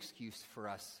become an excuse for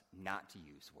us not to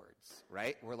use words,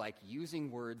 right? We're like,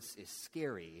 using words is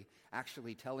scary.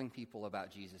 Actually telling people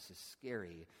about Jesus is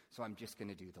scary, so I'm just going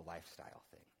to do the lifestyle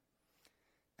thing.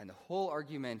 And the whole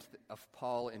argument of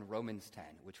Paul in Romans 10,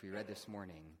 which we read this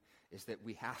morning, is that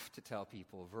we have to tell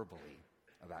people verbally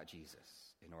about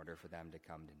Jesus in order for them to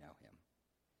come to know him.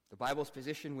 The Bible's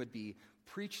position would be,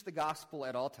 preach the gospel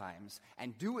at all times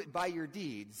and do it by your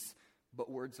deeds, but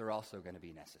words are also going to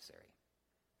be necessary.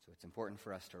 So it's important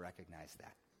for us to recognize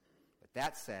that. But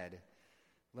that said,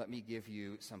 let me give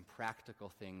you some practical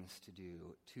things to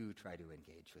do to try to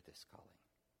engage with this calling.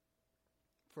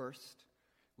 First,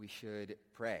 we should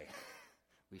pray.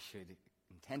 We should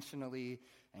intentionally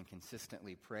and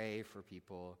consistently pray for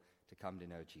people to come to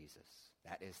know Jesus.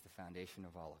 That is the foundation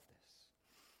of all of this.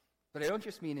 But I don't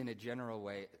just mean in a general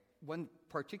way. One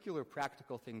particular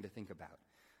practical thing to think about.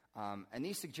 And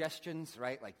these suggestions,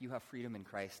 right, like you have freedom in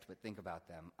Christ, but think about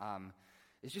them.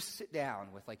 is just sit down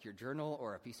with like your journal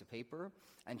or a piece of paper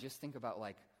and just think about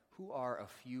like, who are a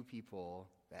few people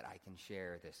that I can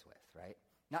share this with, right?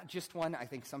 Not just one. I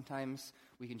think sometimes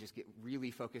we can just get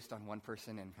really focused on one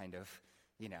person and kind of,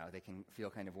 they can feel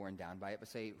kind of worn down by it. But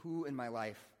say, who in my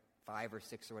life, 5 or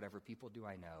 6 or whatever people do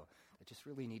I know that just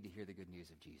really need to hear the good news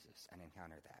of Jesus and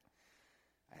encounter that?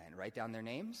 And write down their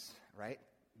names, right?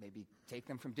 Maybe take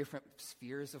them from different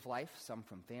spheres of life, some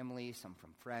from family, some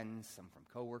from friends, some from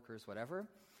coworkers, whatever.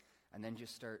 And then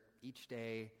just start each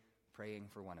day praying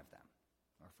for one of them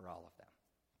or for all of them.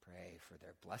 Pray for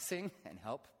their blessing and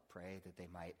help. Pray that they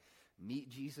might meet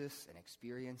Jesus and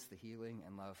experience the healing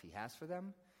and love he has for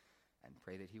them. And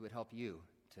pray that he would help you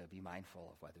to be mindful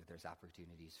of whether there's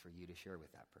opportunities for you to share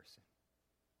with that person.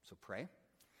 So pray.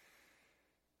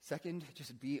 Second,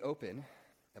 just be open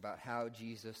about how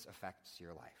Jesus affects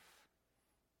your life.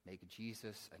 Make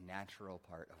Jesus a natural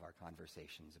part of our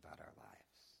conversations about our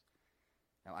lives.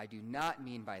 Now, I do not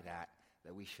mean by that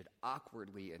we should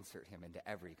awkwardly insert him into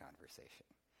every conversation.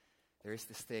 There is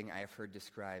this thing I have heard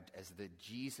described as the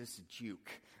Jesus juke,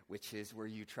 which is where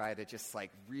you try to just like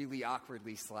really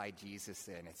awkwardly slide Jesus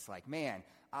in. It's like, man,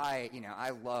 I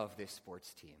love this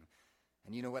sports team.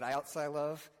 And you know what else I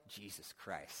love? Jesus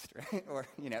Christ, right? Or,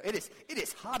 it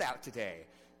is hot out today.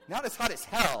 Not as hot as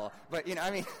hell, but,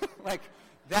 like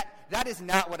that is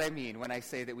not what I mean when I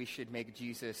say that we should make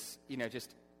Jesus,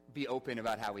 just be open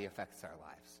about how he affects our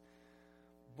lives.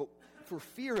 But for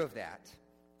fear of that,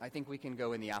 I think we can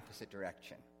go in the opposite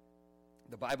direction.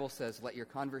 The Bible says, let your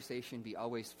conversation be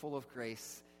always full of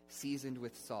grace, seasoned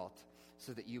with salt,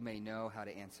 so that you may know how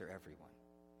to answer everyone.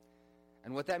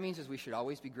 And what that means is we should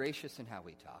always be gracious in how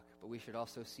we talk, but we should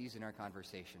also season our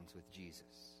conversations with Jesus.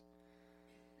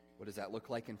 What does that look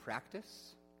like in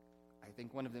practice? I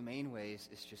think one of the main ways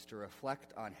is just to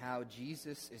reflect on how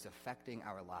Jesus is affecting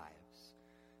our lives,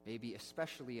 maybe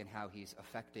especially in how he's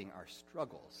affecting our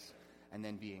struggles, and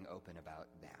then being open about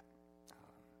that.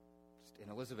 In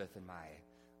Elizabeth and my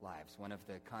lives, one of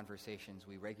the conversations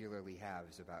we regularly have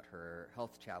is about her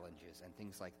health challenges and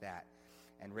things like that.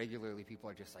 And regularly people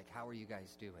are just like, how are you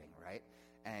guys doing, right?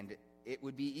 And it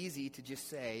would be easy to just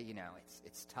say,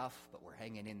 it's tough, but we're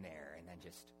hanging in there, and then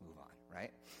just move on,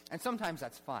 right? And sometimes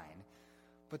that's fine.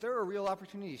 But there are real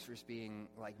opportunities for us being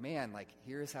like, man, like,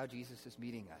 here's how Jesus is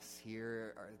meeting us.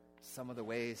 Here are some of the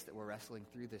ways that we're wrestling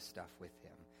through this stuff with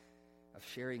him, of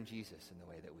sharing Jesus in the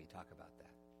way that we talk about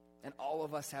that. And all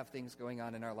of us have things going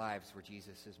on in our lives where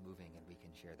Jesus is moving, and we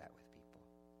can share that with people.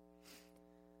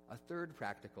 A third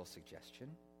practical suggestion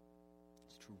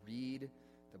is to read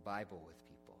the Bible with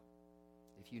people.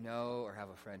 If you know or have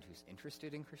a friend who's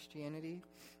interested in Christianity,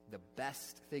 the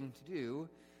best thing to do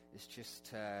is just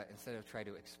to, instead of try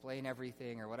to explain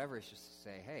everything or whatever, is just to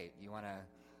say, hey, you want to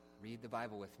read the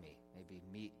Bible with me? Maybe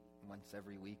meet once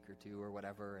every week or two or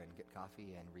whatever and get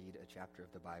coffee and read a chapter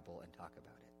of the Bible and talk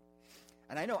about it.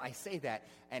 And I know I say that,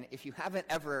 and if you haven't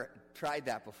ever tried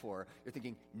that before, you're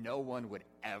thinking, no one would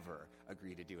ever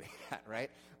agree to doing that, right?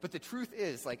 But the truth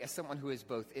is, like, as someone who is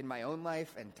both in my own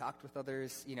life and talked with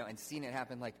others, and seen it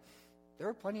happen, like, there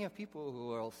are plenty of people who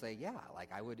will say, yeah, like,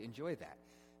 I would enjoy that.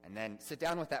 And then sit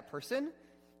down with that person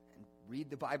and read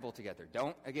the Bible together.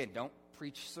 Don't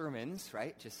preach sermons,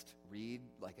 right? Just read,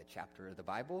 like, a chapter of the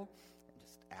Bible and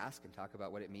just ask and talk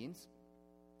about what it means.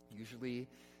 Usually,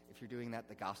 if you're doing that,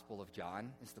 the Gospel of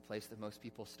John is the place that most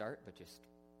people start, but just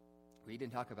read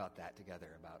and talk about that together,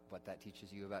 about what that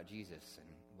teaches you about Jesus and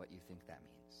what you think that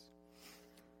means.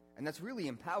 And that's really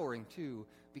empowering, too,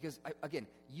 because, again,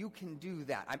 you can do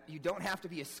that. You don't have to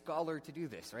be a scholar to do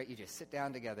this, right? You just sit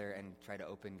down together and try to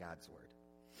open God's Word.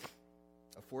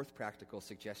 A fourth practical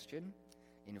suggestion,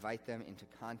 invite them into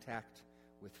contact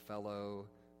with fellow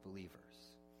believers.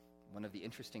 One of the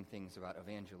interesting things about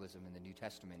evangelism in the New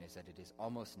Testament is that it is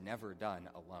almost never done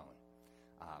alone.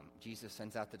 Jesus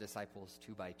sends out the disciples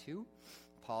 2 by 2.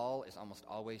 Paul is almost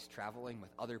always traveling with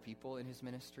other people in his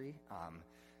ministry,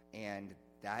 and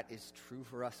that is true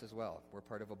for us as well. We're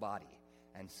part of a body.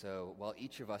 And so while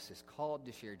each of us is called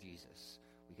to share Jesus,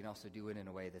 we can also do it in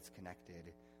a way that's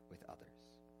connected with others.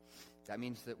 That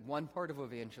means that one part of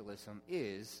evangelism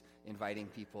is inviting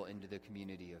people into the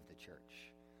community of the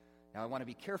church. Now, I want to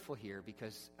be careful here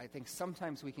because I think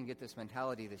sometimes we can get this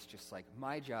mentality that's just like,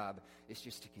 my job is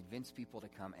just to convince people to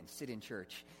come and sit in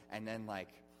church, and then like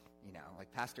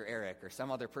Pastor Eric or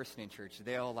some other person in church,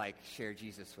 they'll like share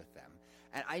Jesus with them.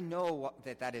 And I know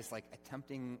that is like a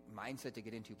tempting mindset to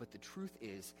get into, but the truth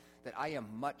is that I am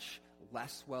much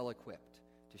less well equipped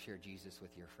to share Jesus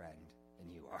with your friend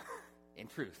than you are. In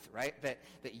truth, right? That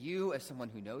you, as someone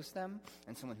who knows them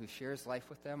and someone who shares life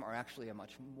with them, are actually a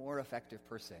much more effective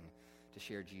person to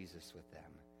share Jesus with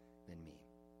them than me.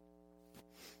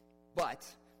 But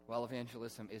while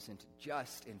evangelism isn't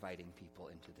just inviting people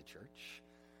into the church,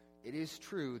 it is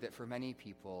true that for many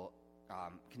people,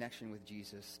 connection with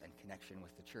Jesus and connection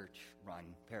with the church run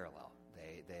parallel.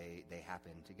 They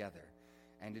happen together.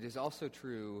 And it is also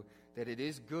true that it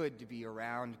is good to be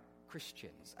around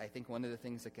Christians. I think one of the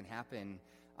things that can happen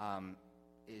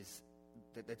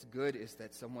that's good is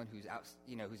that someone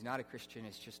who's not a Christian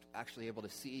is just actually able to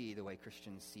see the way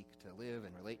Christians seek to live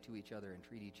and relate to each other and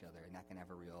treat each other, and that can have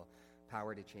a real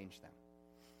power to change them.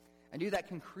 And do that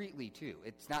concretely, too.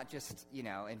 It's not just,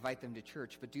 invite them to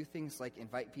church, but do things like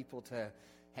invite people to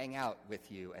hang out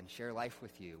with you and share life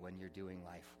with you when you're doing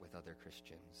life with other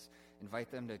Christians.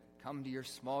 Invite them to come to your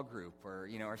small group or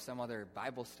some other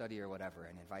Bible study or whatever,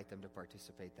 and invite them to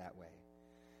participate that way.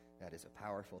 That is a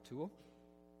powerful tool.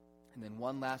 And then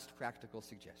one last practical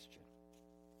suggestion.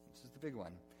 This is the big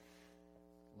one.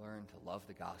 Learn to love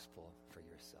the gospel for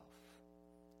yourself.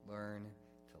 Learn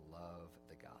to love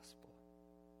the gospel.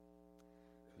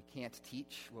 We can't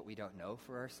teach what we don't know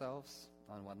for ourselves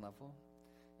on one level.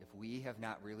 If we have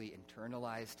not really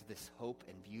internalized this hope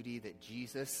and beauty that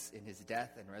Jesus, in his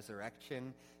death and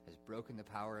resurrection, has broken the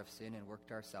power of sin and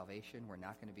worked our salvation, we're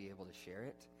not going to be able to share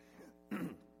it.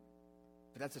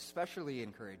 But that's especially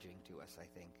encouraging to us, I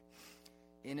think,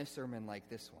 in a sermon like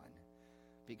this one,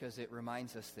 because it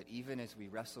reminds us that even as we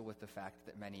wrestle with the fact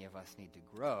that many of us need to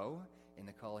grow in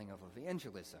the calling of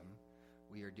evangelism,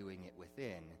 we are doing it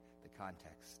within the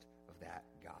context of that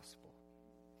gospel.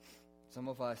 Some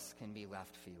of us can be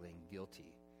left feeling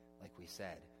guilty, like we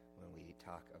said, when we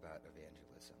talk about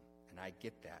evangelism. And I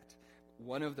get that.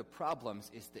 One of the problems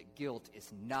is that guilt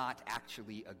is not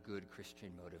actually a good Christian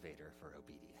motivator for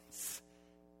obedience.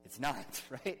 It's not,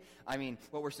 right? I mean,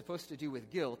 what we're supposed to do with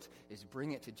guilt is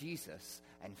bring it to Jesus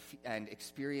and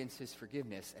experience his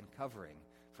forgiveness and covering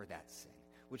for that sin.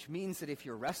 Which means that if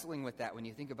you're wrestling with that when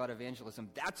you think about evangelism,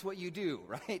 that's what you do,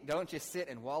 right? Don't just sit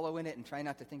and wallow in it and try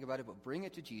not to think about it, but bring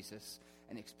it to Jesus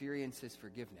and experience his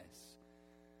forgiveness.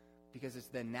 Because it's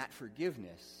then that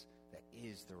forgiveness that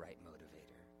is the right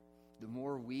motivator. The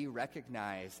more we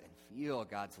recognize and feel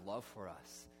God's love for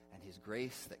us and his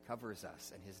grace that covers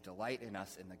us and his delight in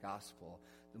us in the gospel,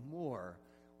 the more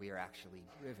we are actually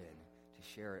driven to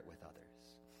share it with others.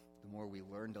 The more we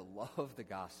learn to love the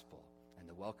gospel and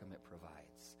the welcome it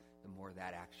provides, the more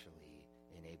that actually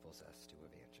enables us to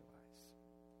evangelize.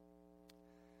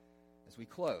 As we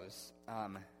close, I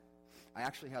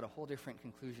actually had a whole different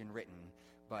conclusion written,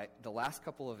 but the last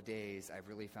couple of days I've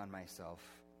really found myself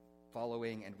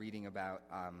following and reading about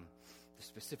the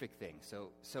specific thing. So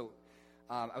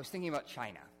I was thinking about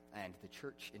China and the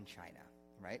church in China,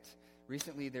 right?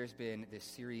 Recently there's been this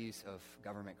series of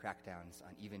government crackdowns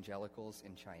on evangelicals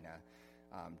in China.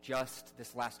 Just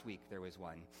this last week, there was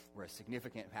one where a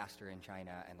significant pastor in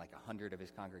China and 100 of his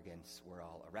congregants were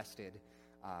all arrested.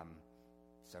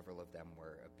 Several of them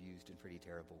were abused in pretty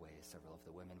terrible ways, several of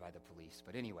the women by the police.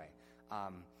 But anyway,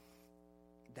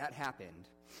 that happened.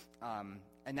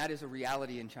 And that is a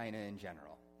reality in China in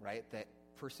general, right? That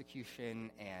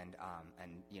persecution and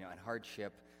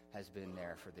hardship has been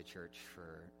there for the church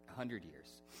for 100 years.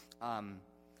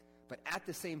 But at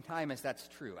the same time as that's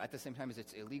true, at the same time as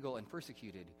it's illegal and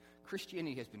persecuted,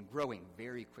 Christianity has been growing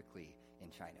very quickly in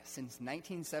China. Since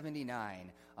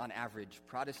 1979, on average,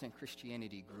 Protestant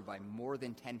Christianity grew by more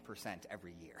than 10%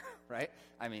 every year, right?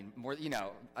 I mean,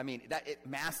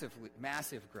 massive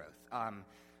growth.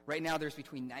 Right now, there's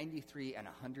between 93 and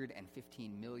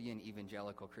 115 million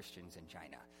evangelical Christians in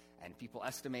China. And people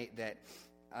estimate that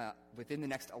within the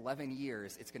next 11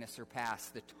 years, it's going to surpass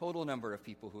the total number of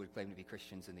people who would claim to be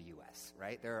Christians in the U.S.,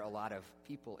 right? There are a lot of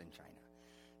people in China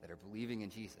that are believing in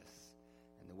Jesus.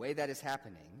 And the way that is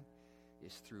happening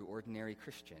is through ordinary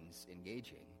Christians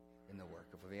engaging in the work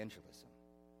of evangelism.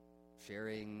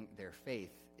 Sharing their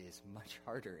faith is much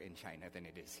harder in China than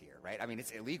it is here, right? I mean,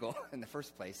 it's illegal in the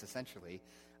first place, essentially.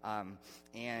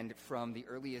 And from the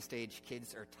earliest age,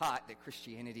 kids are taught that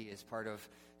Christianity is part of,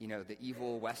 the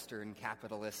evil Western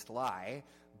capitalist lie.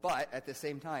 But at the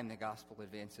same time, the gospel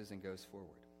advances and goes forward.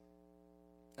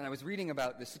 And I was reading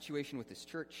about the situation with this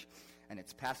church and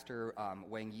its pastor,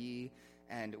 Wang Yi.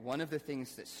 And one of the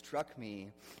things that struck me,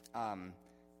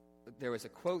 there was a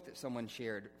quote that someone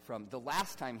shared from the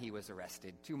last time he was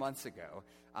arrested 2 months ago,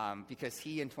 because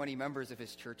he and 20 members of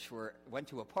his church went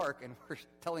to a park and were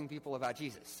telling people about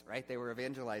Jesus, right? They were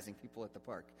evangelizing people at the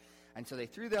park. And so they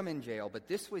threw them in jail, but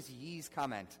this was Yi's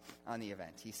comment on the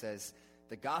event. He says,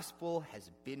 "The gospel has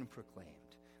been proclaimed.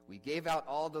 We gave out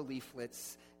all the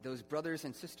leaflets. Those brothers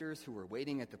and sisters who were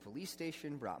waiting at the police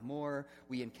station brought more.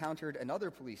 We encountered another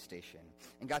police station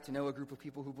and got to know a group of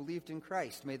people who believed in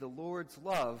Christ. May the Lord's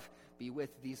love be with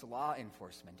these law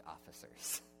enforcement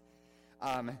officers.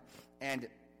 And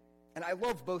I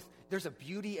love both. There's a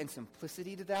beauty and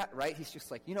simplicity to that, right? He's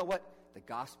just like, you know what? The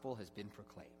gospel has been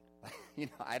proclaimed.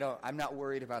 I'm not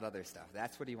worried about other stuff.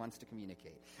 That's what he wants to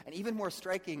communicate. And even more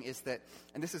striking is that,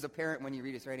 and this is apparent when you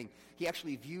read his writing, he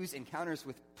actually views encounters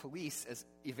with police as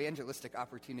evangelistic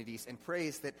opportunities and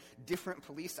prays that different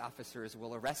police officers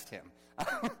will arrest him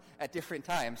at different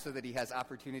times so that he has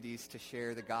opportunities to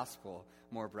share the gospel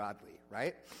more broadly,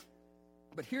 right?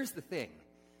 But here's the thing.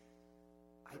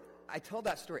 I tell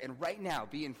that story, and right now,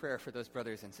 be in prayer for those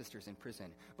brothers and sisters in prison.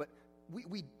 But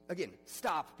we again,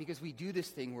 stop, because we do this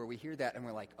thing where we hear that and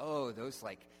we're like, oh, those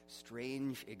like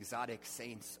strange, exotic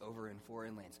saints over in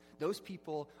foreign lands. Those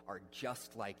people are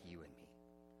just like you and me.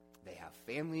 They have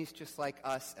families just like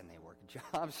us, and they work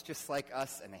jobs just like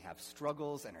us, and they have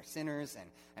struggles and are sinners,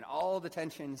 and all the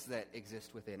tensions that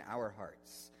exist within our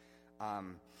hearts.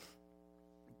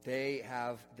 They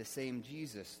have the same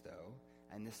Jesus, though,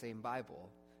 and the same Bible,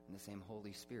 and the same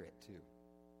Holy Spirit, too.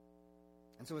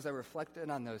 And so as I reflected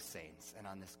on those saints and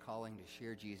on this calling to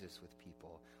share Jesus with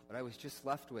people, what I was just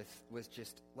left with was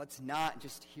just, let's not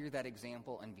just hear that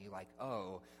example and be like,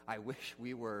 oh, I wish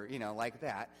we were, like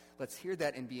that. Let's hear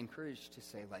that and be encouraged to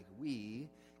say, like, we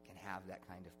can have that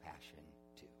kind of passion,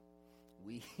 too.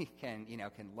 We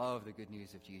can love the good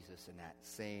news of Jesus in that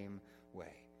same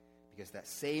way. Because that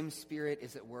same Spirit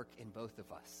is at work in both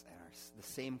of us, and the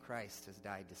same Christ has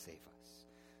died to save us.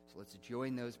 So let's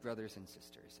join those brothers and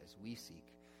sisters as we seek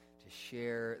to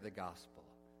share the gospel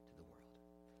to the world.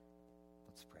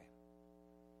 Let's pray.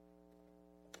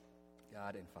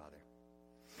 God and Father,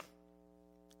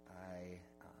 I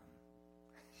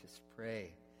just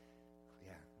pray,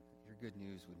 your good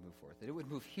news would move forth. That it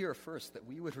would move here first, that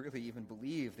we would really even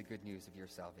believe the good news of your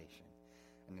salvation.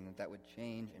 And then that would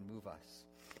change and move us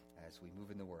as we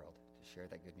move in the world to share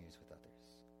that good news with others.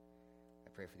 I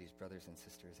pray for these brothers and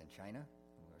sisters in China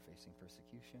facing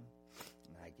persecution,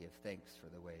 and I give thanks for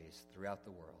the ways throughout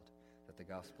the world that the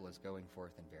gospel is going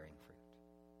forth and bearing fruit.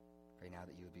 Pray now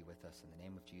that you would be with us in the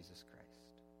name of Jesus Christ.